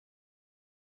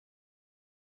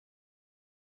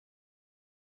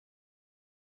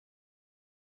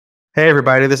Hey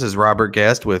everybody, this is Robert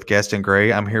Guest with Guest and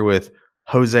Gray. I'm here with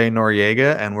Jose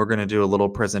Noriega, and we're going to do a little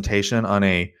presentation on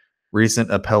a recent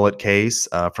appellate case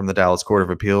from the Dallas Court of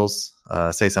Appeals.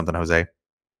 Say something, Jose.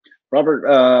 Robert,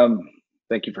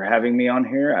 thank you for having me on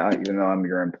here, even though I'm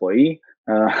your employee.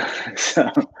 So,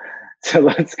 so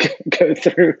let's go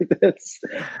through this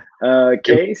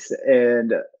case,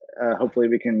 and hopefully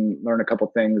we can learn a couple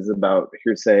things about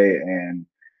hearsay and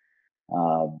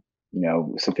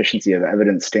sufficiency of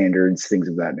evidence standards, things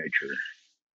of that nature.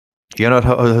 You know what,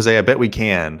 Jose? I bet we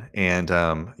can. And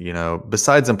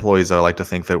besides employees, I like to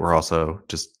think that we're also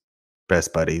just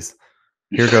best buddies.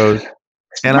 Here goes.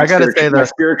 And I got to say my that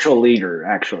spiritual leader,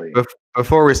 actually.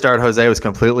 before we start, Jose was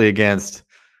completely against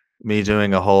me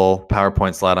doing a whole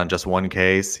PowerPoint slide on just one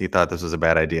case. He thought this was a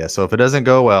bad idea. So if it doesn't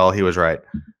go well, he was right.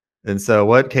 And so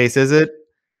what case is it?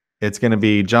 It's going to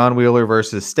be John Wheeler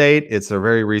versus State. It's a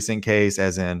very recent case,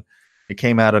 as in it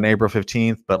came out on April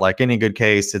 15th. But like any good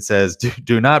case, it says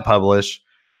do not publish,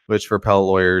 which for appellate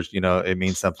lawyers, it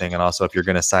means something. And also, if you're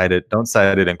going to cite it, don't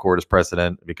cite it in court as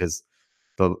precedent because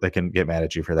they can get mad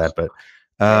at you for that. But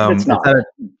It's not.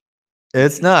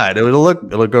 It's not.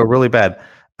 It'll go really bad.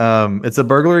 It's a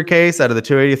burglary case out of the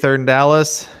 283rd in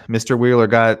Dallas. Mr. Wheeler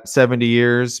got 70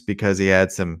 years because he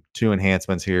had two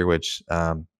enhancements here, which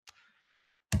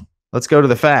let's go to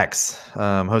the facts.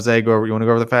 Jose, you want to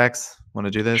go over the facts? Want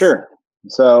to do this? Sure.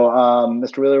 So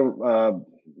Mr. Wheeler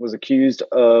was accused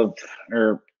of,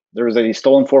 or there was a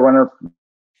stolen Forerunner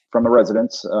from a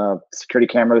residence.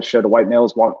 Security cameras showed a white male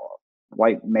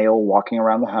walking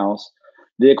around the house.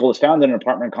 The vehicle was found in an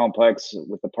apartment complex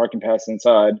with the parking pass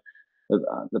inside.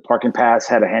 The parking pass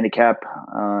had a handicap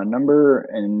number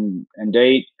and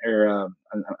date, or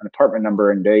an apartment number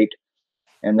and date,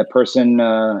 and the person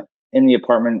in the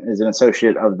apartment is an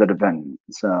associate of the defendant.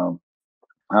 So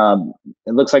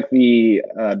it looks like the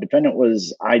defendant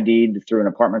was ID'd through an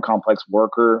apartment complex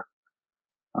worker.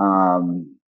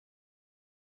 Don't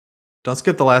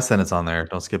skip the last sentence on there.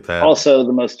 Don't skip that. Also,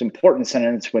 the most important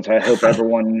sentence, which I hope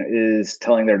everyone is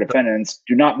telling their defendants: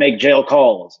 do not make jail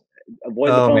calls. Avoid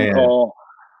the phone call,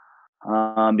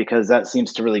 because that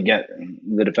seems to really get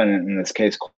the defendant in this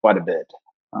case quite a bit.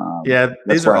 Yeah,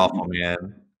 these are awful,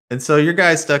 man. And so your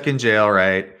guy's stuck in jail,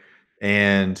 right?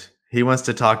 And he wants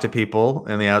to talk to people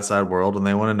in the outside world, and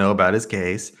they want to know about his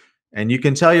case. And you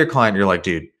can tell your client, you're like,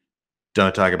 dude,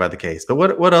 don't talk about the case. But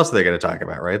what else are they going to talk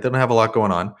about, right? They don't have a lot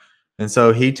going on. And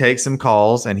so he takes some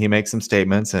calls and he makes some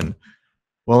statements, and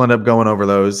we'll end up going over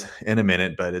those in a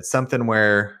minute. But it's something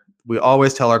where we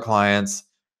always tell our clients,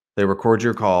 they record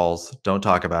your calls, don't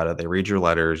talk about it. They read your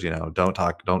letters, don't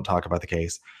talk about the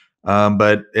case.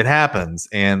 But it happens,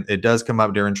 and it does come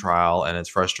up during trial, and it's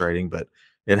frustrating, but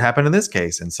it happened in this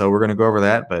case. And so we're going to go over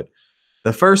that. But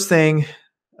the first thing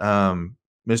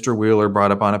Mr. Wheeler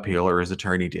brought up on appeal, or his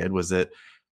attorney did, was that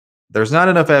there's not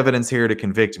enough evidence here to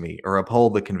convict me or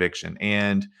uphold the conviction.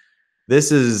 And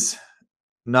this is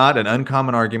not an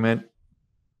uncommon argument.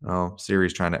 Oh,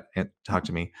 Siri's trying to talk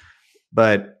to me.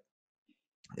 But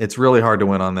it's really hard to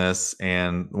win on this.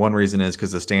 And one reason is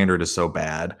because the standard is so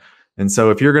bad. And so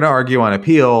if you're going to argue on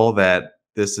appeal that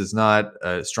this is not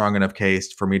a strong enough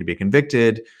case for me to be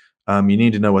convicted, you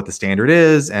need to know what the standard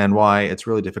is and why it's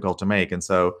really difficult to make. And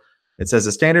so it says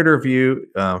a standard review.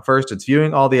 First, it's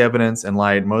viewing all the evidence in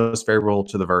light most favorable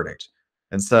to the verdict.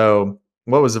 And so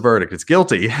what was the verdict? It's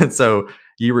guilty. And so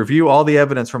you review all the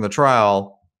evidence from the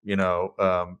trial,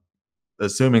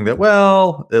 assuming that,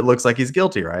 well, it looks like he's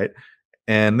guilty, right?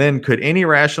 And then could any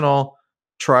rational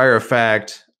trier of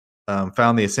fact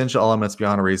found the essential elements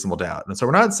beyond a reasonable doubt? And so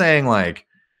we're not saying like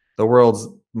the world's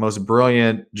most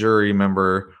brilliant jury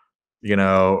member,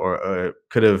 or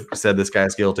could have said this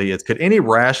guy's guilty. It's could any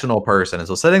rational person. And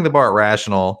so setting the bar at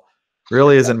rational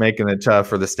really isn't making it tough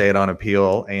for the state on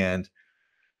appeal. And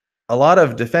a lot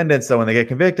of defendants, though, when they get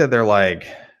convicted, they're like,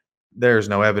 there's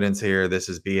no evidence here. This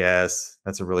is BS.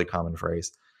 That's a really common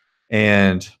phrase.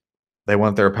 And they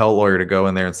want their appellate lawyer to go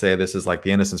in there and say this is like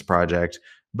the Innocence Project.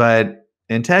 But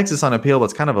in Texas on appeal,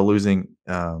 it's kind of a losing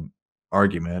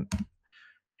argument.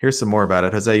 Here's some more about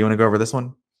it. Jose, you want to go over this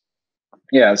one?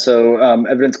 Yeah, so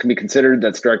evidence can be considered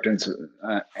that's direct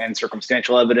and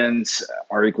circumstantial evidence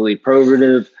are equally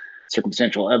probative.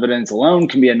 Circumstantial evidence alone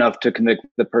can be enough to convict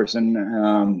the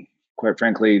person. Quite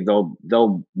frankly,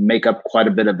 they'll make up quite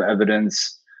a bit of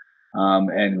evidence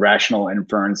and rational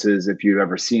inferences. If you've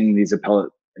ever seen these appellate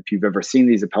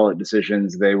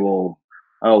decisions, they will,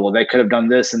 oh, well, they could have done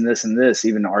this and this and this.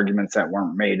 Even arguments that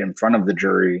weren't made in front of the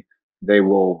jury, they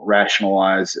will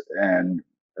rationalize and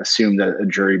assume that a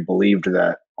jury believed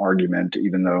that argument,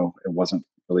 even though it wasn't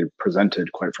really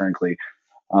presented, quite frankly.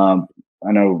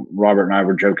 I know Robert and I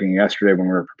were joking yesterday when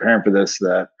we were preparing for this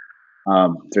that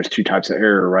there's two types of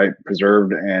error, right?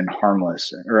 Preserved and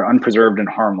harmless, or unpreserved and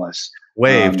harmless.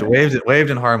 Waived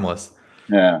and harmless.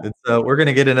 Yeah. And so we're going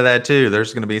to get into that too.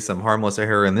 There's going to be some harmless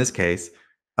error in this case.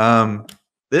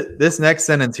 This next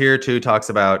sentence here too talks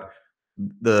about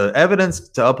the evidence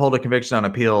to uphold a conviction on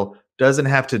appeal doesn't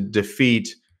have to defeat,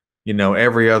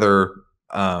 every other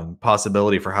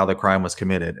possibility for how the crime was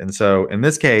committed. And so in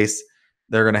this case,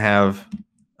 they're going to have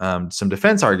some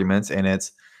defense arguments, and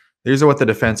these are what the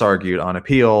defense argued on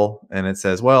appeal. And it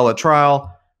says, well, at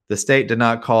trial, the state did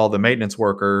not call the maintenance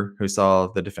worker who saw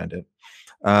the defendant.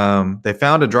 They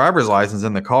found a driver's license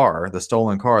in the car, the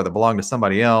stolen car that belonged to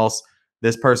somebody else.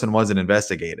 This person wasn't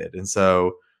investigated. And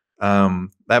so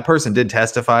that person did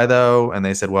testify, though, and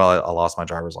they said, well, I lost my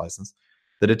driver's license.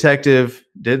 The detective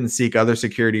didn't seek other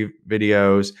security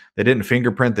videos. They didn't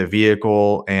fingerprint the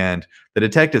vehicle. And the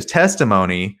detective's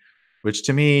testimony, which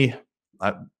to me,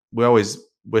 we always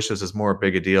wish this was more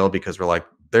big a deal, because we're like,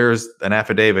 there's an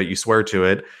affidavit, you swear to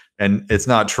it, and it's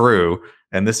not true.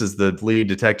 And this is the lead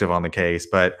detective on the case.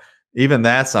 But even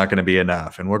that's not going to be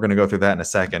enough. And we're going to go through that in a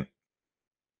second.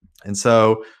 And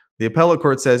so the appellate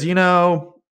court says,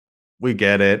 we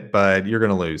get it, but you're going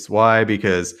to lose. Why?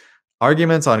 Because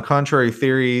arguments on contrary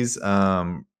theories,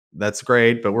 that's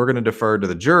great, but we're going to defer to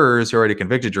the jurors who already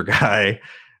convicted your guy.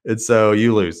 And so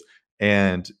you lose.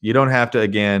 And you don't have to,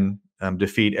 again,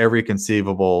 defeat every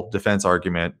conceivable defense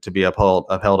argument to be upheld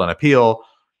on appeal.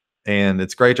 And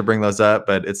it's great to bring those up,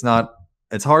 but it's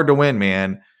hard to win,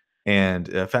 man. And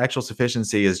factual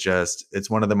sufficiency is it's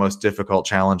one of the most difficult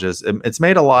challenges. It's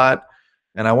made a lot.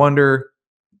 And I wonder,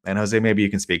 and Jose, maybe you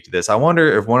can speak to this. I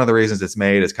wonder if one of the reasons it's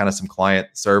made is kind of some client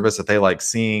service, that they like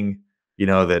seeing,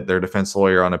 that their defense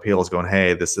lawyer on appeal is going,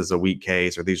 hey, this is a weak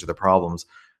case, or these are the problems.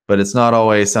 But it's not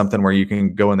always something where you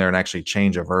can go in there and actually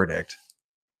change a verdict.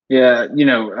 Yeah.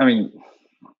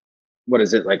 What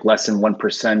is it, like less than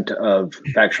 1% of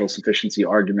factual sufficiency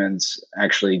arguments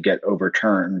actually get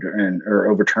overturned or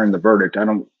overturn the verdict.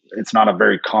 It's not a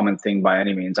very common thing by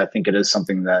any means. I think it is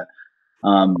something that,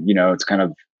 it's kind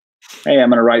of, hey, I'm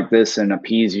going to write this and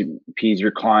appease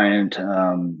your client.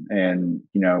 And,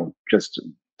 just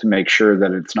to make sure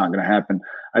that it's not going to happen.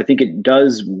 I think it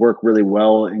does work really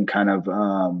well in kind of,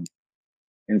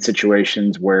 in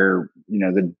situations where,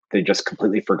 they just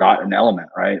completely forgot an element,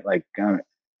 right? Like,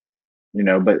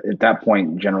 but at that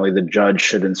point, generally the judge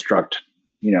should instruct,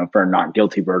 for a not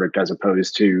guilty verdict as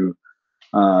opposed to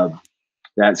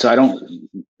that. So I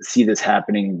don't see this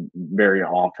happening very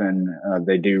often.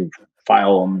 They do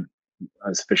file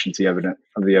sufficiency of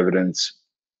the evidence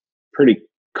pretty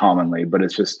commonly, but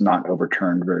it's just not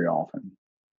overturned very often.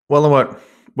 Well, and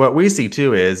what we see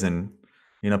too is, and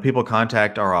people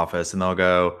contact our office and they'll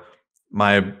go,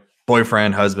 my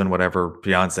boyfriend, husband, whatever,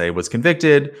 fiance was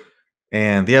convicted,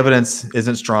 and the evidence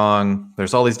isn't strong.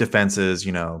 There's all these defenses.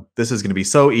 This is going to be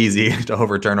so easy to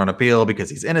overturn on appeal because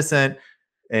he's innocent.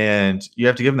 And you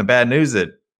have to give him the bad news that,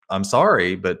 I'm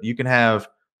sorry, but you can have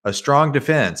a strong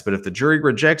defense. But if the jury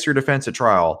rejects your defense at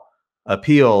trial,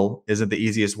 appeal isn't the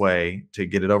easiest way to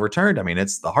get it overturned. I mean,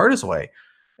 it's the hardest way.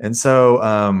 And so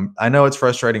I know it's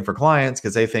frustrating for clients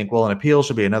because they think, well, an appeal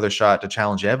should be another shot to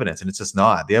challenge evidence. And it's just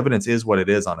not. The evidence is what it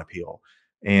is on appeal.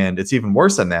 And it's even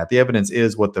worse than that. The evidence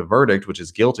is what the verdict, which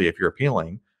is guilty if you're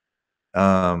appealing,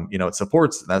 it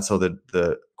supports that. So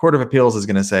the Court of Appeals is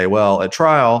going to say, well, at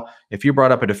trial, if you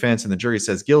brought up a defense and the jury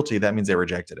says guilty, that means they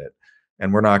rejected it.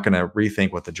 And we're not going to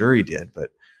rethink what the jury did. But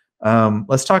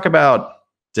let's talk about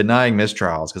denying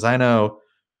mistrials, because I know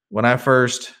when I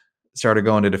first started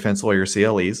going to defense lawyer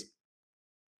CLEs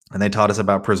and they taught us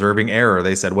about preserving error,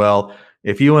 they said, well,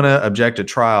 if you want to object at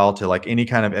trial to like any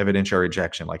kind of evidentiary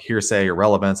rejection, like hearsay,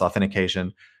 irrelevance,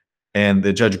 authentication, and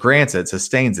the judge grants it,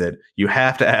 sustains it, you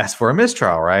have to ask for a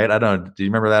mistrial, right? I don't know. Do you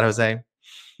remember that, Jose?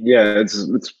 Yeah,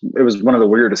 it was one of the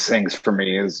weirdest things for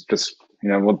me is just,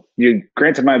 well, you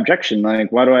granted my objection.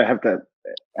 Like, why do I have to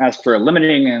ask for a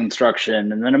limiting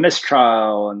instruction and then a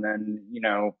mistrial and then,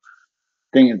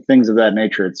 things of that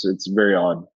nature? It's very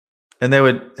odd. And they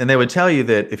would tell you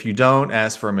that if you don't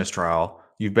ask for a mistrial,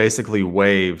 you've basically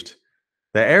waived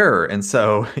the error. And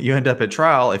so you end up at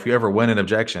trial, if you ever win an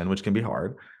objection, which can be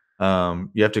hard,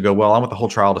 you have to go, well, I want the whole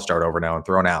trial to start over now and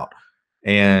thrown out.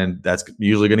 And that's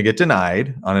usually going to get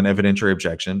denied on an evidentiary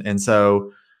objection. And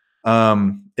so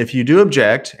if you do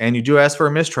object and you do ask for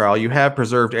a mistrial, you have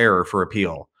preserved error for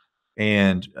appeal.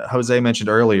 And Jose mentioned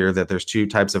earlier that there's two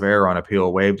types of error on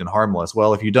appeal, waived and harmless.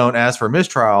 Well, if you don't ask for a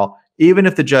mistrial, even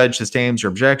if the judge sustains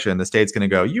your objection, the state's going to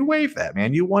go, you waived that,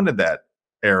 man. You wanted that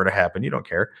error to happen. You don't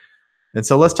care. And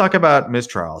so let's talk about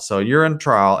mistrial. So you're in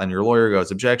trial and your lawyer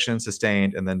goes, objection,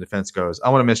 sustained, and then defense goes, I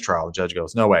want a mistrial. The judge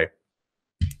goes, no way,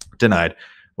 denied.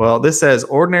 Well, this says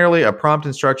ordinarily a prompt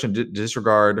instruction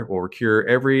disregard will recure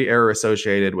every error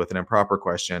associated with an improper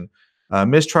question.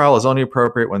 Mistrial is only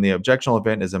appropriate when the objectionable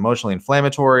event is emotionally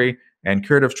inflammatory, and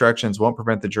curative instructions won't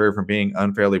prevent the jury from being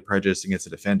unfairly prejudiced against the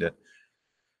defendant.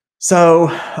 So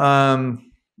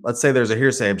let's say there's a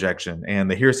hearsay objection and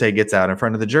the hearsay gets out in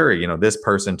front of the jury. You know, this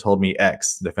person told me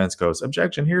X. The defense goes,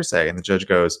 objection, hearsay. And the judge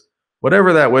goes,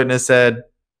 whatever that witness said,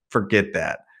 forget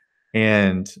that.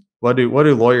 And what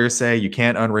do lawyers say? You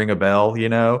can't unring a bell, you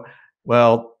know?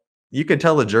 Well, you can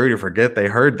tell the jury to forget they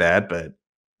heard that, but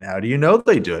how do you know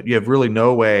they do it? You have really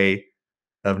no way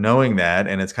of knowing that.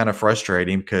 And it's kind of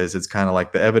frustrating because it's kind of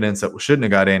like the evidence that shouldn't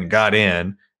have got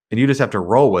in, and you just have to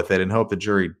roll with it and hope the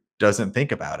jury doesn't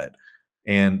think about it.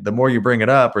 And the more you bring it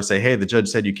up or say, hey, the judge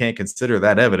said you can't consider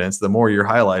that evidence, the more you're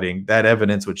highlighting that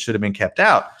evidence which should have been kept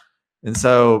out. And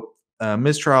so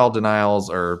mistrial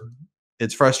denials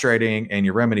it's frustrating and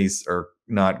your remedies are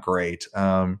not great.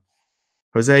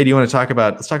 Jose, do you want to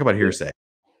let's talk about hearsay.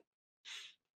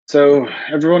 So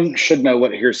everyone should know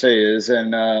what hearsay is.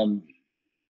 And,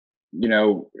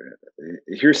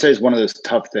 hearsay is one of those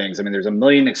tough things. I mean, there's a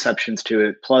million exceptions to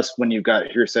it. Plus, when you've got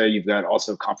hearsay, you've got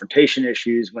also confrontation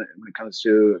issues when it comes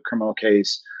to a criminal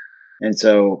case. And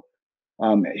so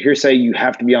hearsay, you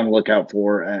have to be on the lookout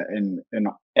for in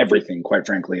everything, quite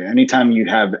frankly. Anytime you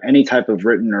have any type of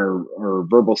written or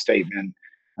verbal statement,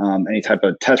 any type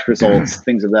of test results,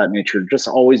 things of that nature, just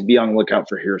always be on the lookout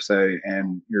for hearsay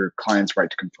and your client's right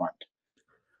to confront.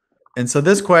 And so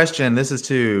this is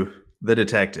to the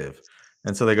detective.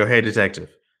 And so they go, hey,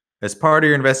 detective, as part of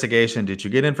your investigation, did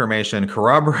you get information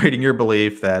corroborating your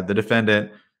belief that the defendant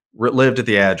lived at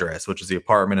the address, which is the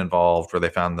apartment involved where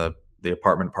they found the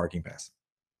apartment parking pass?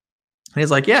 And he's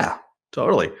like, yeah,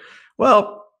 totally.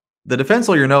 Well, the defense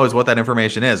lawyer knows what that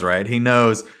information is, right? He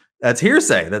knows that's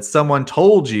hearsay, that someone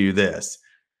told you this.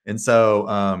 And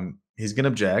so he's going to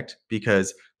object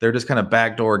because they're just kind of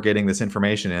backdoor getting this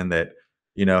information in that,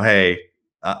 you know, hey,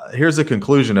 here's the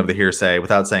conclusion of the hearsay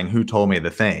without saying who told me the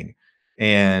thing.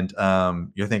 And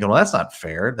you're thinking, well, that's not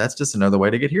fair. That's just another way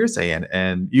to get hearsay in.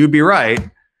 And you'd be right,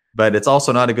 but it's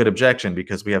also not a good objection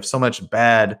because we have so much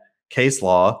bad case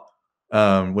law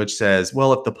which says,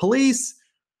 well, if the police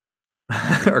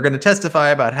are going to testify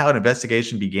about how an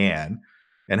investigation began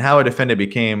and how a defendant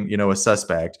became, you know, a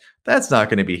suspect, that's not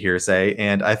going to be hearsay.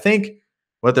 And I think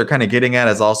what they're kind of getting at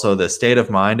is also the state of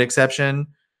mind exception,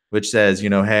 which says, you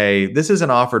know, hey, this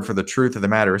isn't offered for the truth of the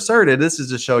matter asserted. This is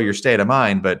to show your state of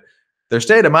mind. But their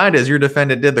state of mind is your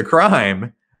defendant did the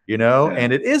crime, you know,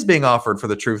 and it is being offered for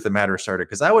the truth of the matter asserted.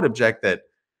 Because I would object that,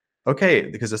 okay,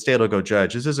 because the state will go,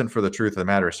 judge, this isn't for the truth of the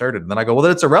matter asserted. And then I go, well,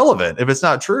 then it's irrelevant. If it's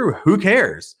not true, who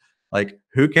cares? Like,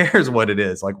 who cares what it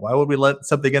is? Like, why would we let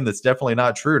something in that's definitely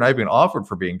not true, not even offered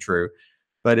for being true?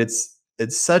 But it's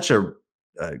such a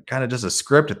kind of just a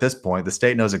script at this point. The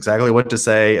state knows exactly what to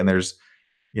say. And there's,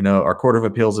 you know, our Court of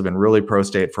Appeals have been really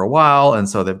pro-state for a while. And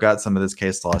so they've got some of this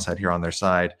case law side here on their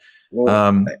side.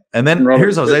 Well, and then Robert,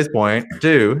 here's Jose's point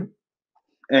too.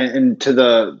 And to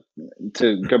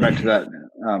go back to that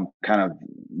kind of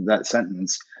that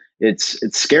sentence, it's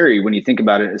scary when you think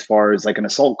about it as far as like an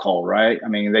assault call, right? I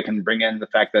mean, they can bring in the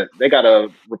fact that they got a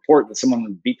report that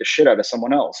someone beat the shit out of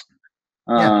someone else.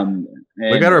 We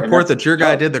got a report that your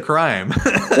guy did the crime.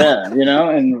 Yeah, you know,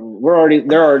 and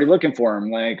they're already looking for him.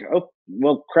 Like, oh,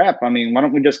 well, crap. I mean, why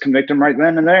don't we just convict him right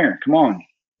then and there? Come on.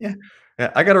 Yeah.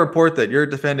 I got a report that your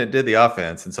defendant did the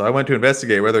offense. And so I went to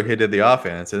investigate whether he did the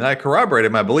offense. And I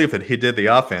corroborated my belief that he did the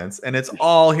offense. And it's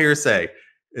all hearsay.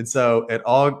 And so a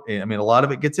lot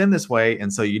of it gets in this way.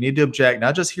 And so you need to object,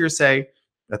 not just hearsay.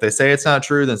 If they say it's not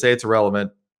true, then say it's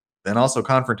irrelevant. Then also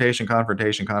confrontation,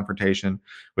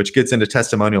 which gets into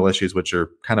testimonial issues, which are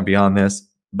kind of beyond this.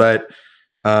 But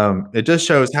it just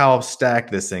shows how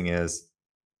stacked this thing is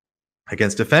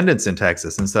against defendants in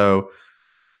Texas. And so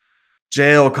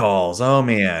jail calls. Oh,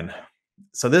 man.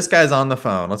 So this guy's on the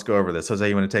phone. Let's go over this. Jose,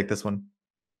 you want to take this one?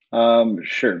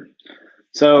 Sure.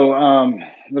 So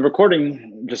the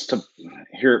recording, just to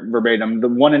hear it verbatim, the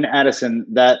one in Addison,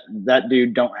 that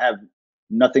dude don't have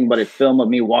nothing but a film of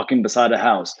me walking beside a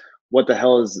house. What the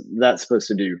hell is that supposed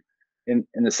to do? In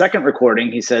the second recording,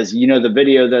 he says, you know, the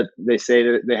video that they say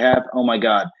that they have, oh my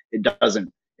God, it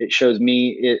doesn't. It shows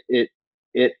me,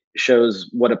 it shows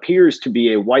what appears to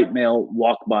be a white male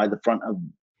walk by the front of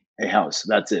a house.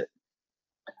 That's it.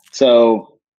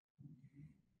 So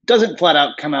doesn't flat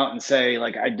out come out and say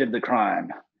like I did the crime.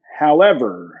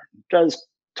 However, does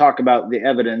talk about the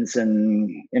evidence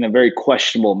in a very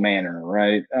questionable manner,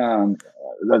 right?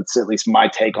 That's at least my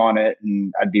take on it,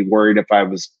 and I'd be worried if I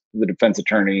was the defense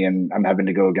attorney and I'm having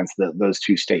to go against those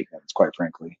two statements, quite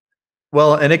frankly.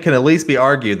 Well, and it can at least be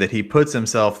argued that he puts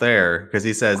himself there because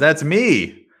he says, that's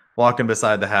me walking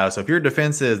beside the house. So if your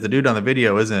defense is the dude on the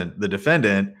video isn't the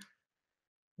defendant,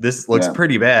 this looks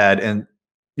pretty bad. And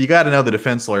you got to know the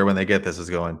defense lawyer when they get this is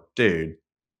going, dude,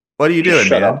 what are you doing,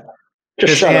 man?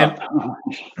 Just shut up.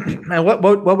 And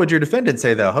what would your defendant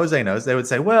say, though? Jose knows. They would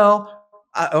say, well,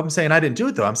 I'm saying I didn't do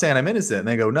it, though. I'm saying I'm innocent. And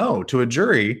they go, no, to a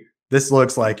jury, this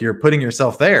looks like you're putting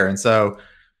yourself there. And so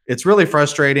it's really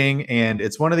frustrating. And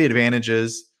it's one of the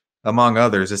advantages, among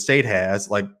others, a state has,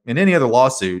 like in any other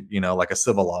lawsuit, you know, like a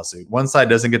civil lawsuit. One side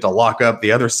doesn't get to lock up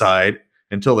the other side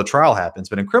until the trial happens.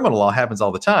 But in criminal law, it happens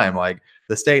all the time. Like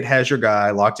the state has your guy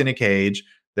locked in a cage.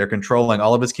 They're controlling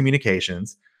all of his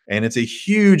communications. And it's a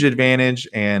huge advantage,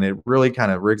 and it really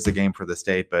kind of rigs the game for the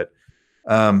state. But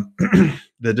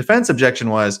the defense objection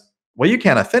was, well, you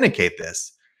can't authenticate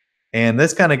this. And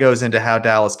this kind of goes into how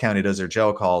Dallas County does their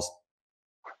jail calls,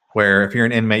 where if you're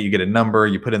an inmate, you get a number,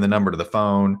 you put in the number to the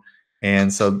phone.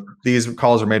 And so these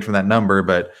calls are made from that number.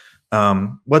 But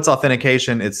what's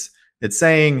authentication? It's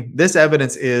saying this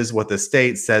evidence is what the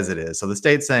state says it is. So the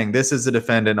state's saying this is the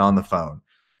defendant on the phone.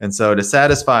 And so to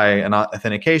satisfy an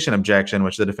authentication objection,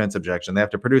 which is the defense objection, they have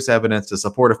to produce evidence to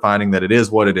support a finding that it is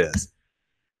what it is.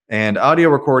 And audio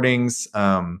recordings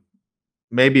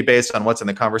may be based on what's in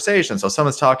the conversation. So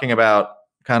someone's talking about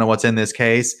kind of what's in this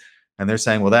case, and they're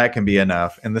saying, well, that can be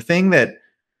enough. And the thing that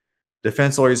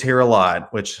defense lawyers hear a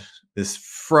lot, which is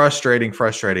frustrating,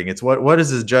 it's what is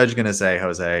the judge going to say,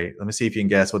 Jose? Let me see if you can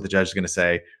guess what the judge is going to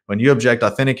say when you object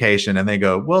authentication and they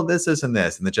go, well, this isn't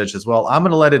this. And the judge says, well, I'm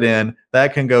going to let it in.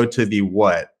 That can go to the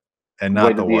what and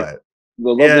not the what.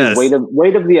 Yes.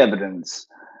 Weight of the evidence.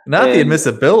 Not the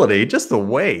admissibility, just the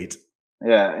weight.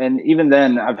 Yeah. And even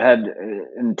then I've had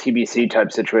in TBC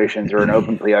type situations or an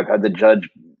open plea, I've had the judge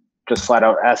just flat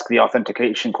out ask the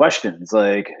authentication questions.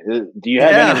 Like, do you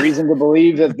have any reason to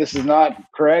believe that this is not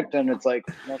correct? And it's like,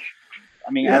 well,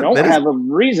 I mean, I don't have a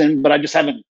reason, but I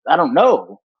don't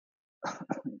know.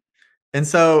 And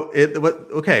so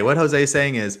what Jose is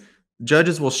saying is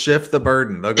judges will shift the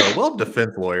burden. They'll go, well,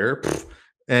 defense lawyer,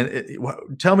 and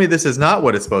tell me this is not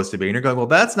what it's supposed to be. And you're going, well,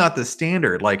 that's not the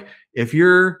standard. Like if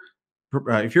you're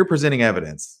presenting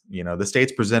evidence, you know, the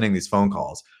state's presenting these phone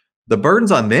calls, the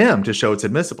burden's on them to show it's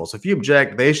admissible. So if you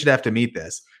object, they should have to meet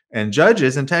this. And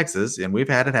judges in Texas, and we've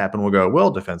had it happen, will go, well,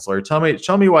 defense lawyer,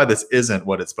 show me why this isn't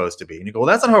what it's supposed to be. And you go, well,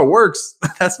 that's not how it works.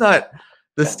 That's not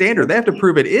the standard. They have to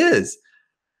prove it is.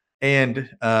 And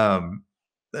so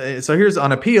here's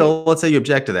on appeal. Let's say you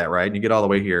object to that, right? And you get all the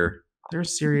way here.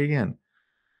 There's Siri again.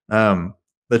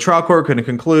 The trial court can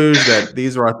conclude that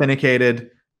these are authenticated,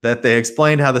 that they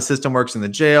explained how the system works in the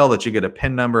jail, that you get a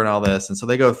PIN number and all this. And so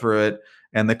they go through it.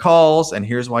 And the calls, and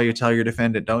here's why you tell your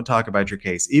defendant, don't talk about your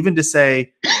case. Even to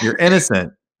say you're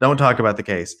innocent, don't talk about the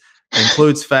case.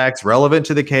 Includes facts relevant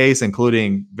to the case,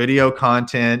 including video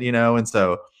content, you know. And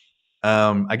so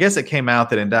I guess it came out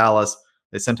that in Dallas,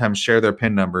 they sometimes share their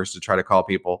PIN numbers to try to call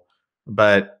people.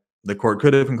 But the court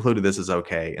could have concluded this is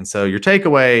okay. And so your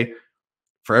takeaway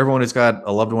for everyone who's got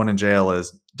a loved one in jail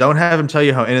is don't have them tell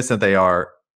you how innocent they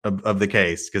are of the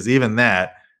case, because even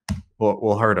that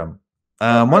will hurt them.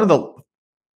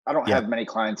 I don't have many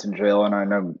clients in jail, and I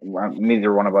know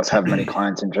neither one of us have many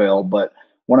clients in jail, but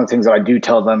one of the things that I do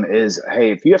tell them is,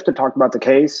 hey, if you have to talk about the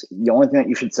case, the only thing that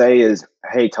you should say is,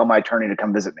 hey, tell my attorney to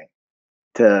come visit me,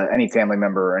 to any family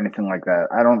member or anything like that.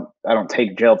 I don't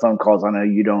take jail phone calls. I know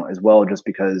you don't as well, just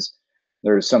because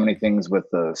there's so many things with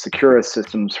the Securus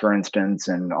systems, for instance,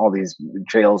 and all these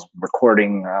jails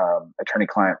recording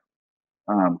attorney-client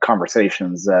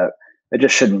conversations that it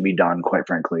just shouldn't be done, quite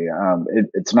frankly.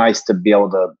 It's nice to be able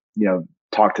to, you know,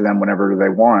 talk to them whenever they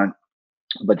want,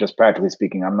 but just practically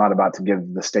speaking, I'm not about to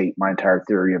give the state my entire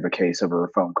theory of a case over a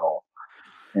phone call.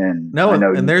 And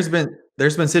there's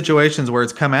been situations where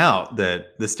it's come out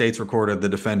that the state's recorded the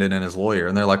defendant and his lawyer,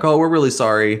 and they're like, "Oh, we're really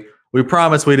sorry. We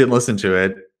promise we didn't listen to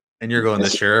it." And you're going, "The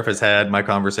sheriff has had my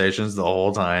conversations the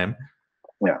whole time."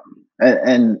 Yeah.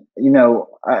 And you know,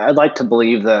 I'd like to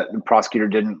believe that the prosecutor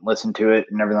didn't listen to it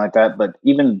and everything like that, but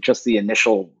even just the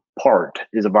initial part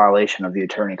is a violation of the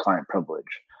attorney-client privilege.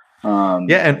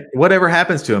 And whatever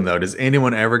happens to him, though, does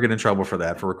anyone ever get in trouble for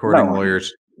that, for recording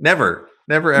lawyers? Never,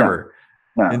 ever.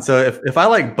 No. And so if I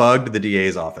like bugged the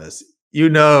DA's office, you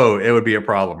know it would be a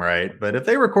problem, right? But if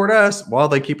they record us while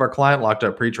they keep our client locked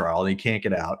up pretrial and he can't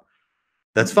get out,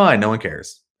 that's fine. No one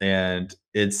cares. And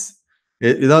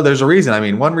there's a reason. I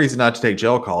mean, one reason not to take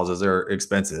jail calls is they're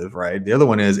expensive, right? The other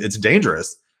one is it's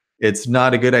dangerous. it's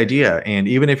not a good idea. And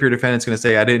even if your defendant's going to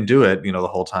say, I didn't do it, the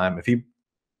whole time, if he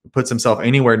puts himself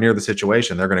anywhere near the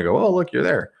situation, they're going to go, oh, look, you're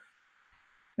there.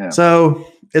 Yeah. So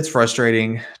it's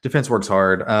frustrating. Defense works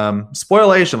hard.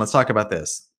 Spoliation. Let's talk about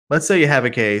this. Let's say you have a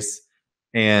case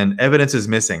and evidence is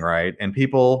missing, right? And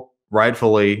people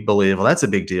rightfully believe, well, that's a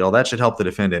big deal. That should help the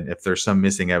defendant if there's some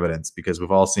missing evidence, because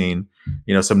we've all seen,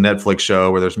 some Netflix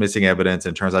show where there's missing evidence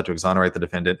and it turns out to exonerate the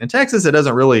defendant. In Texas, it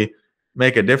doesn't really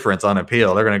make a difference on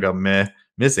appeal. They're going to go, meh,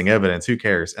 missing evidence. Who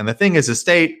cares? And the thing is, the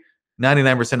state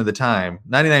 99% of the time,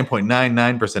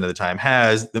 99.99% of the time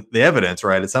has the evidence,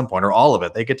 right, at some point, or all of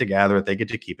it. They get to gather it. They get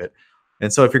to keep it.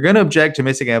 And so if you're going to object to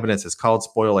missing evidence, it's called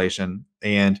spoliation.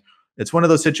 And it's one of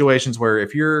those situations where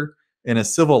if you're in a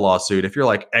civil lawsuit, if you're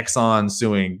like Exxon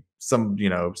suing some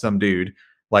dude,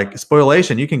 like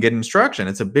spoliation, you can get instruction.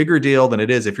 It's a bigger deal than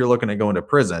it is if you're looking at going to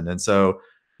prison. And so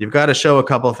you've got to show a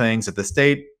couple of things, that the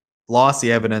state lost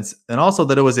the evidence, and also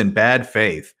that it was in bad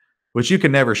faith, which you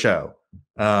can never show.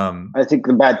 I think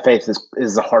the bad faith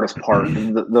is the hardest part.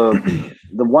 The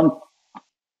one,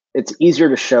 it's easier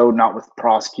to show not with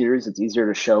prosecutors. It's easier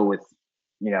to show with,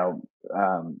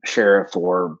 sheriff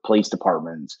or police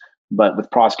departments. But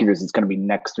with prosecutors, it's going to be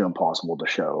next to impossible to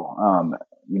show.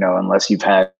 Unless you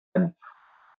have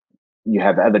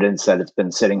evidence that it's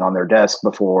been sitting on their desk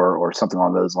before or something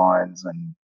on those lines,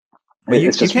 and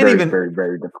it's just very, very,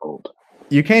 very difficult.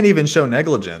 You can't even show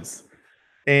negligence,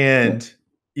 and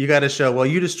you got to show, well,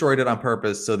 you destroyed it on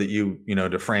purpose so that you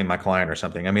defame my client or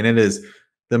something. I mean, it is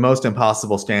the most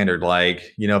impossible standard.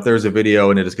 Like, if there's a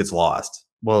video and it just gets lost,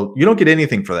 well, you don't get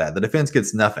anything for that. The defense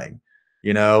gets nothing,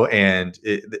 and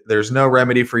there's no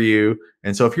remedy for you.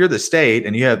 And so if you're the state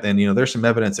and there's some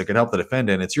evidence that could help the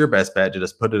defendant, it's your best bet to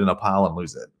just put it in a pile and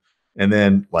lose it. And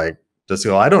then just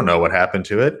go, I don't know what happened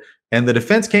to it. And the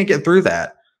defense can't get through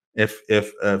that. If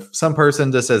some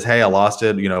person just says, hey, I lost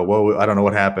it, whoa, I don't know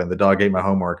what happened, the dog ate my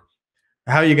homework,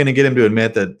 how are you going to get him to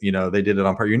admit that, they did it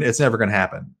on purpose? It's never going to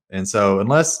happen. And so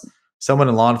unless someone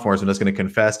in law enforcement is going to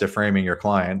confess to framing your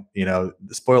client, the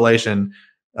spoliation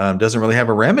doesn't really have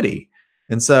a remedy.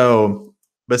 And so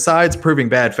besides proving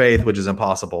bad faith, which is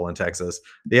impossible in Texas,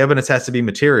 the evidence has to be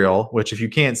material, which if you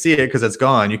can't see it because it's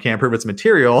gone, you can't prove it's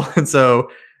material. And so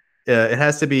it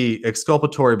has to be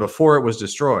exculpatory before it was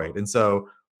destroyed. And so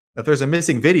if there's a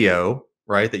missing video,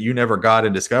 right, that you never got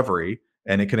in discovery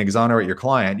and it can exonerate your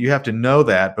client, you have to know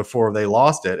that before they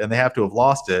lost it, and they have to have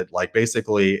lost it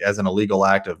basically as an illegal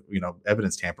act of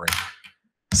evidence tampering.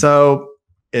 So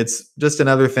it's just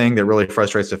another thing that really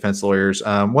frustrates defense lawyers.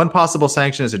 One possible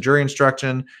sanction is a jury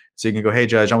instruction. So you can go, hey,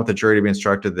 judge, I want the jury to be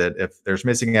instructed that if there's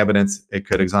missing evidence, it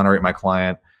could exonerate my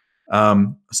client.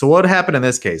 So what happened in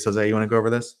this case? Jose, you want to go over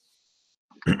this?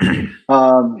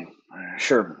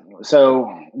 Sure.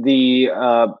 So the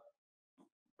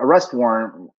arrest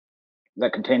warrant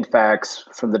that contained facts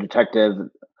from the detective,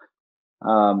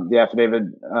 the affidavit,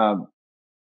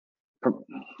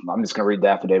 I'm just going to read the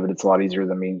affidavit. It's a lot easier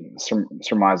than me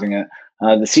surmising it.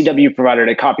 The CW provided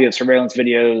a copy of surveillance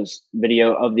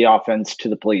video of the offense to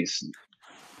the police.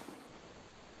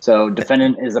 So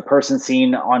defendant is a person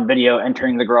seen on video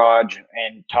entering the garage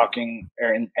and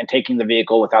and taking the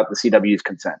vehicle without the CW's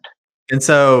consent. And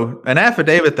so an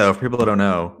affidavit, though, for people that don't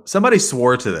know, somebody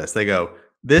swore to this. They go,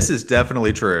 this is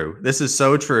definitely true. This is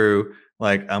so true.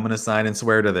 Like, I'm going to sign and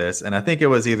swear to this. And I think it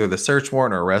was either the search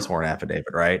warrant or arrest warrant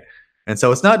affidavit, right? And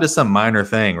so it's not just some minor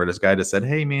thing where this guy just said,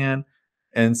 hey, man.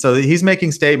 And so he's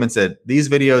making statements that these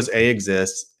videos, A,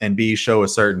 exist, and B, show a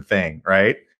certain thing,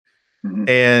 right? Mm-hmm.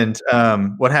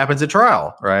 And what happens at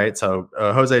trial, right? So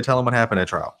Jose, tell him what happened at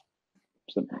trial.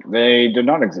 So they did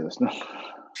not exist.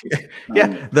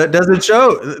 Yeah, that doesn't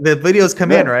show. The videos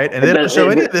come in, right? And it doesn't show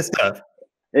any of this stuff.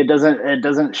 It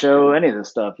doesn't show any of this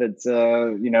stuff. It's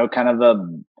kind of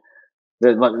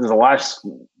there's a last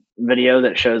video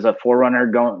that shows a forerunner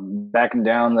going backing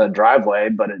down the driveway,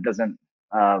 but it doesn't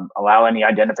allow any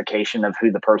identification of who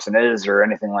the person is or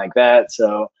anything like that.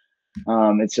 So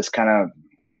it's just kind of,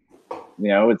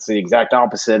 it's the exact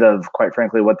opposite of, quite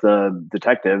frankly, what the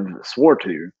detective swore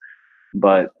to.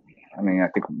 But I mean, I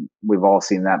think we've all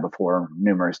seen that before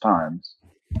numerous times.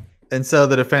 And so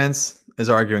the defense is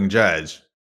arguing, judge,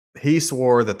 he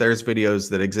swore that there's videos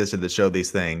that existed that show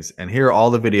these things, and here are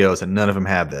all the videos and none of them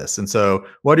have this. And so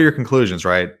what are your conclusions,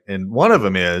 right? And one of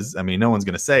them is, I mean, no one's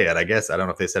going to say it, I guess. I don't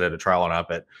know if they said it at a trial or not,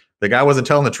 but the guy wasn't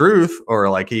telling the truth, or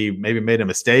like he maybe made a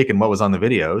mistake in what was on the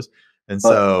videos. And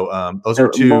so those are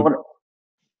two.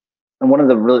 And one of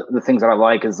the things that I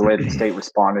like is the way the state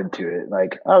responded to it.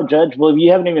 Like, oh, judge, well,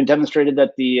 you haven't even demonstrated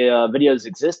that the videos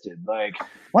existed. Like,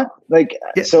 what? Like,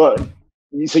 yeah. So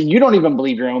you don't even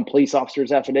believe your own police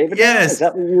officer's affidavit? Yes. Is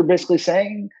that what you're basically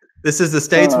saying? This is the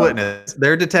state's witness,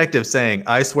 their detective saying,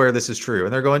 I swear this is true.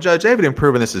 And they're going, Judge, they haven't even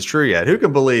proven this is true yet. Who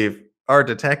can believe our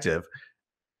detective?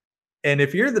 And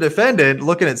if you're the defendant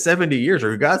looking at 70 years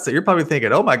or who got it, you're probably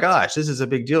thinking, oh my gosh, this is a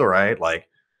big deal, right? Like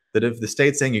that if the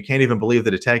state's saying you can't even believe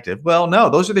the detective. Well, no,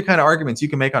 those are the kind of arguments you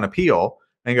can make on appeal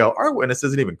and go, our witness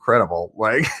isn't even credible.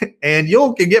 Like, and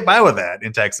you can get by with that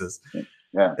in Texas.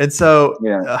 Yeah. And so,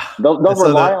 they'll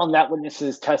rely on that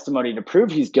witness's testimony to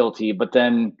prove he's guilty, but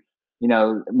then,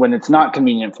 when it's not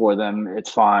convenient for them, it's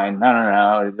fine.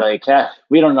 No. Like,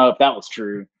 we don't know if that was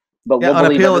true, but we'll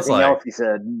believe appeal, everything else he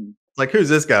said. Like, who's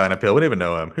this guy on appeal? We don't even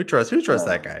know him. Who trusts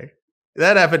that guy?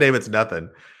 That affidavit's nothing.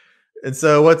 And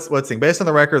so what's based on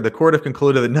the record, the court have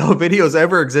concluded that no videos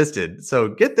ever existed. So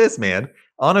get this, man.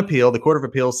 On appeal, the Court of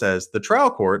Appeal says the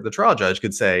trial judge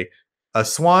could say a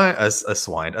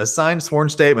signed sworn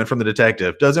statement from the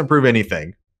detective doesn't prove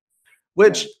anything,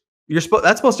 which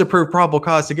that's supposed to prove probable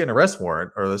cause to get an arrest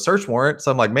warrant or the search warrant. So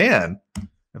I'm like, man,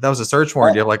 if that was a search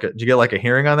warrant, do you get like a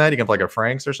hearing on that? You get like a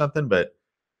Franks or something, but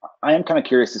I am kind of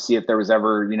curious to see if there was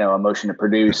ever, a motion to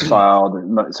produce filed,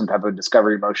 some type of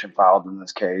discovery motion filed in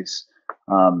this case.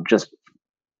 I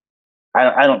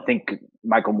don't think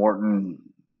Michael Morton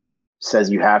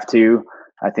says you have to.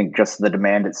 I think just the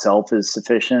demand itself is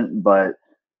sufficient, but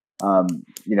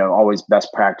always best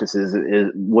practices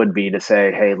would be to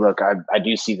say, hey, look, I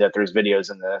do see that there's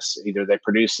videos in this. Either they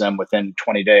produce them within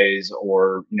 20 days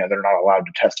or, they're not allowed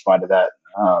to testify to that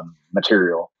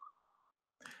material.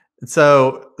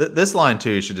 So this line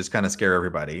too should just kind of scare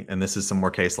everybody. And this is some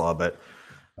more case law, but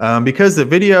because the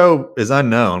video is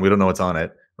unknown, we don't know what's on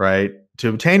it, right? To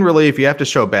obtain relief, you have to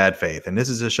show bad faith. And this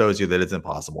just shows you that it's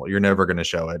impossible. You're never going to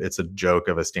show it. It's a joke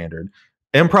of a standard.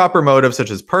 Improper motives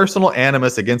such as personal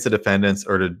animus against the defendants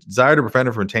or the desire to prevent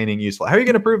them from obtaining useful. How are you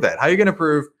going to prove that? How are you going to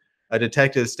prove a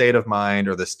detective's state of mind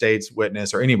or the state's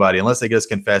witness or anybody unless they just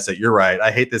confess it? You're right.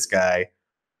 I hate this guy.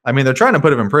 I mean, they're trying to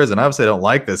put him in prison. Obviously, I don't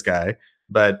like this guy,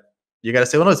 but you got to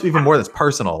say, well, no, it's even more that's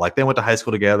personal. Like they went to high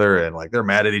school together and like they're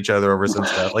mad at each other over some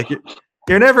stuff. Like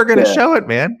you're never going to show it,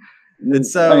 man. And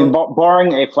so, I mean,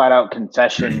 barring a flat out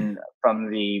confession from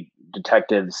the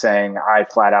detective saying I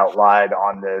flat out lied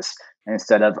on this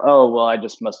instead of, oh, well, I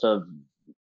just must have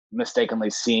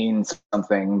mistakenly seen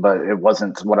something, but it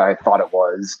wasn't what I thought it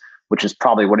was, which is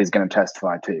probably what he's going to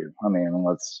testify to. I mean,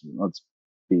 let's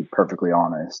be perfectly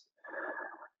honest.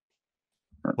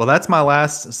 Well, that's my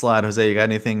last slide, Jose. You got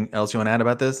anything else you want to add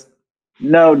about this?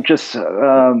 No, just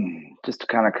to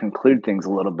kind of conclude things a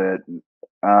little bit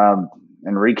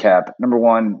and recap. Number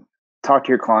one, talk to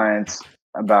your clients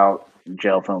about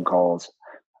jail phone calls.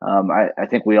 I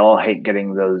think we all hate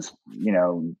getting those,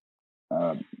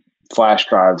 flash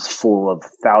drives full of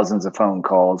thousands of phone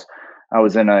calls. I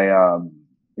was in a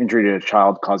injury to a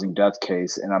child causing death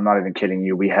case, and I'm not even kidding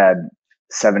you. We had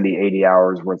 70, 80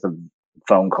 hours worth of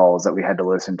phone calls that we had to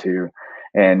listen to.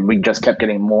 And we just kept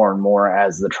getting more and more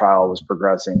as the trial was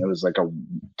progressing. It was like a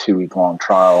 2-week long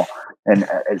trial. And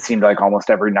it seemed like almost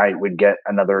every night we'd get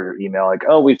another email like,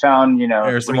 oh, we found,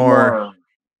 there's some more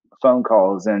phone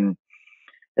calls. And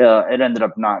it ended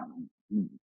up not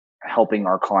helping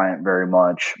our client very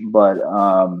much. But,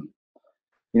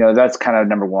 that's kind of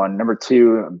number one. Number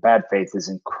two, bad faith is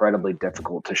incredibly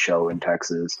difficult to show in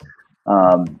Texas.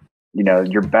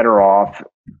 You're better off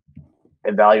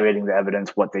evaluating the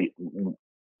evidence, what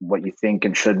you think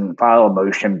and shouldn't, file a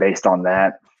motion based on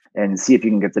that and see if you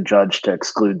can get the judge to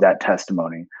exclude that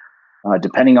testimony.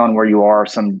 Depending on where you are,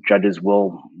 some judges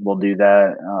will do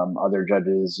that. Other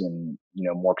judges in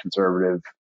more conservative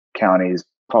counties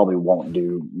probably won't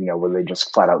do, where they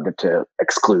just flat out get to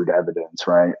exclude evidence,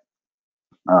 right?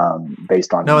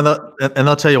 Based on and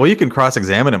they'll tell you, well, you can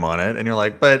cross-examine him on it, and you're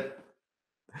like, but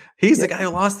he's the guy who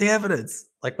lost the evidence.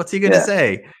 Like, what's he going to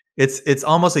say? It's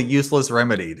almost a useless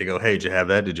remedy to go, hey, did you have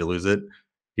that? Did you lose it?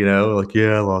 Like,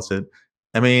 yeah, I lost it.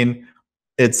 I mean,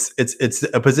 it's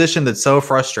a position that's so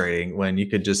frustrating when you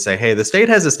could just say, hey, the state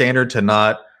has a standard to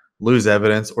not lose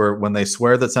evidence, or when they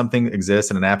swear that something exists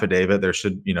in an affidavit, there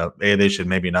should, they should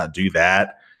maybe not do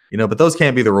that, but those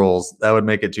can't be the rules. That would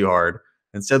make it too hard.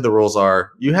 Instead, the rules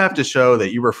are you have to show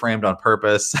that you were framed on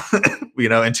purpose,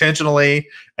 intentionally,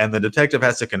 and the detective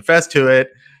has to confess to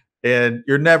it, and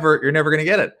you're never going to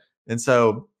get it. And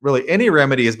so really any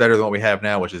remedy is better than what we have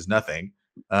now, which is nothing.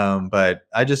 But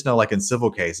I just know, like in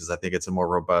civil cases, I think it's a more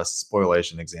robust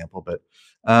spoliation example. But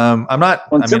I'm not.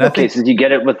 Well, in civil cases, you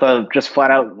get it with a just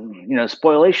flat out,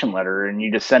 spoliation letter, and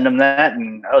you just send them that,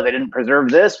 and they didn't preserve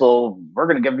this. Well, we're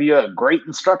going to give you a great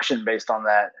instruction based on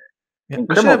that. Yeah,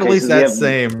 we should have at least that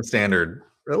same standard.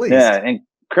 At least. Yeah, in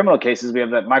criminal cases, we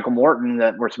have that Michael Morton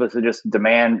that we're supposed to just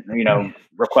demand,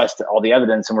 request all the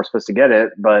evidence and we're supposed to get it.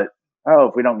 But,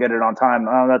 if we don't get it on time,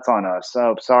 that's on us.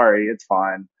 Oh, sorry, it's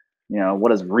fine. What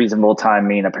does reasonable time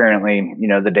mean? Apparently,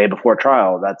 the day before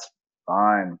trial, that's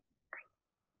fine.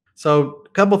 So a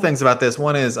couple things about this.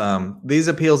 One is these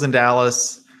appeals in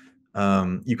Dallas,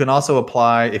 you can also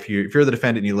apply if you're the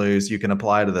defendant and you lose, you can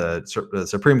apply to the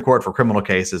Supreme Court for criminal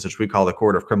cases, which we call the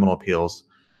Court of Criminal Appeals.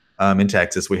 In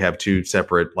Texas, we have two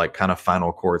separate, like, kind of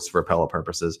final courts for appellate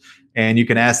purposes, and you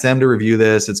can ask them to review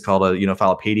this. It's called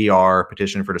file a PDR,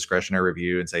 petition for discretionary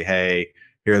review, and say, hey,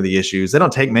 here are the issues. They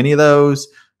don't take many of those,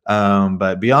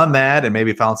 but beyond that, and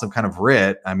maybe file some kind of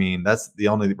writ. I mean, that's the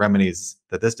only remedies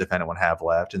that this defendant would have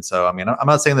left. And so, I mean, I'm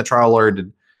not saying the trial lawyer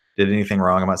did anything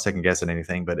wrong. I'm not second guessing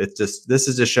anything, but this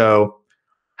is to show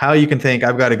how you can think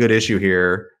I've got a good issue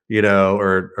here.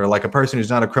 Or like a person who's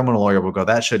not a criminal lawyer will go,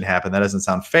 that shouldn't happen. That doesn't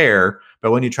sound fair.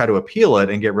 But when you try to appeal it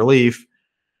and get relief,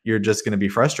 you're just going to be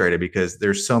frustrated because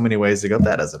there's so many ways to go.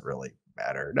 That doesn't really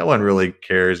matter. No one really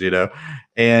cares,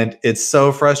 and it's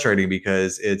so frustrating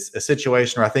because it's a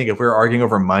situation where I think if we were arguing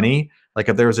over money, like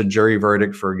if there was a jury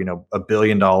verdict for, $1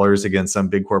 billion against some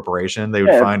big corporation, they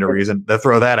would find a reason to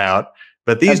throw that out.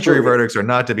 But these jury verdicts are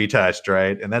not to be touched,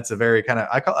 right? And that's a very kind of,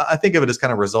 I think of it as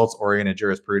kind of results-oriented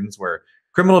jurisprudence where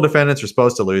criminal defendants are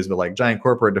supposed to lose, but like giant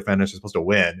corporate defendants are supposed to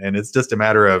win. And it's just a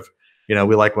matter of, we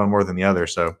like one more than the other.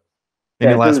 So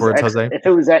any last words, Jose? If it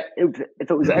was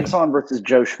Exxon versus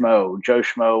Joe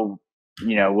Schmo,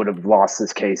 would have lost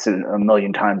this case a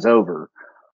million times over.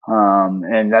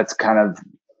 And that's kind of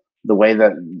the way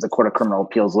that the Court of Criminal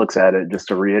Appeals looks at it, just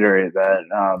to reiterate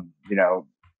that,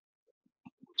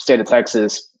 state of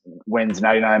Texas wins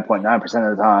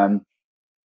 99.9% of the time.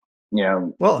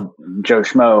 Joe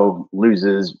Schmo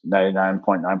loses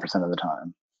 99.9% of the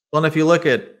time. Well, and if you look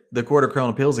at the Court of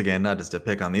Criminal Appeals again, not just to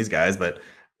pick on these guys, but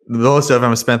most of them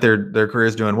have spent their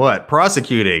careers doing what?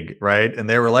 Prosecuting, right? And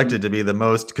they were elected to be the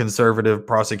most conservative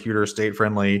prosecutor, state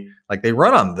friendly. Like they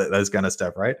run on those kind of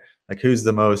stuff, right? Like who's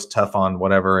the most tough on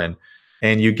whatever, and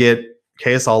you get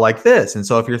case all like this. And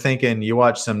so if you're thinking you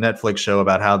watch some Netflix show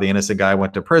about how the innocent guy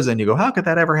went to prison, you go, how could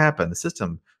that ever happen? The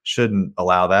system shouldn't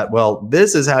allow that. Well,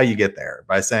 this is how you get there,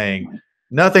 by saying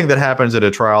nothing that happens at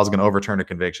a trial is going to overturn a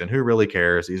conviction. Who really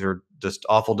cares? These are just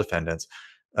awful defendants.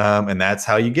 And that's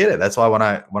how you get it. That's why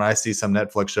when I see some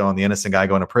Netflix show on the innocent guy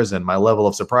going to prison, my level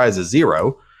of surprise is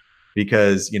zero,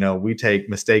 because we take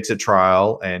mistakes at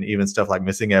trial and even stuff like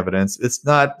missing evidence. It's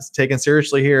not taken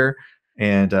seriously here.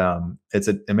 And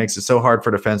it makes it so hard for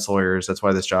defense lawyers. That's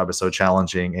why this job is so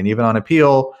challenging. And even on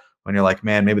appeal, when you're like,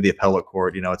 man, maybe the appellate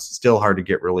court, it's still hard to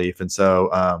get relief. And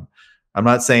so I'm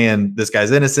not saying this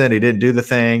guy's innocent, he didn't do the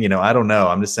thing. I don't know.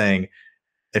 I'm just saying,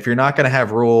 if you're not going to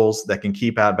have rules that can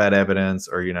keep out bad evidence,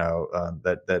 or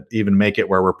that even make it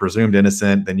where we're presumed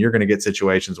innocent, then you're going to get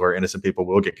situations where innocent people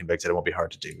will get convicted. It won't be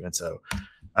hard to do. And so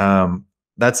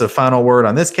that's a final word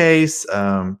on this case.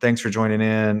 Thanks for joining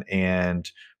in,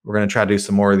 and we're going to try to do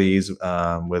some more of these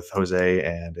with Jose.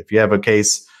 And if you have a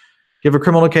case, you have a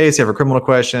criminal case, you have a criminal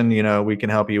question, we can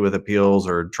help you with appeals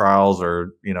or trials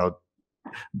or,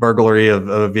 burglary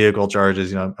of vehicle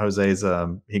charges. Jose's,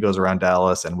 he goes around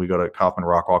Dallas, and we go to Kaufman,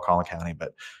 Rockwall, Collin County.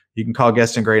 But you can call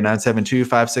Guest and Gray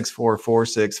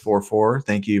 972-564-4644.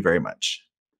 Thank you very much.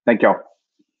 Thank y'all.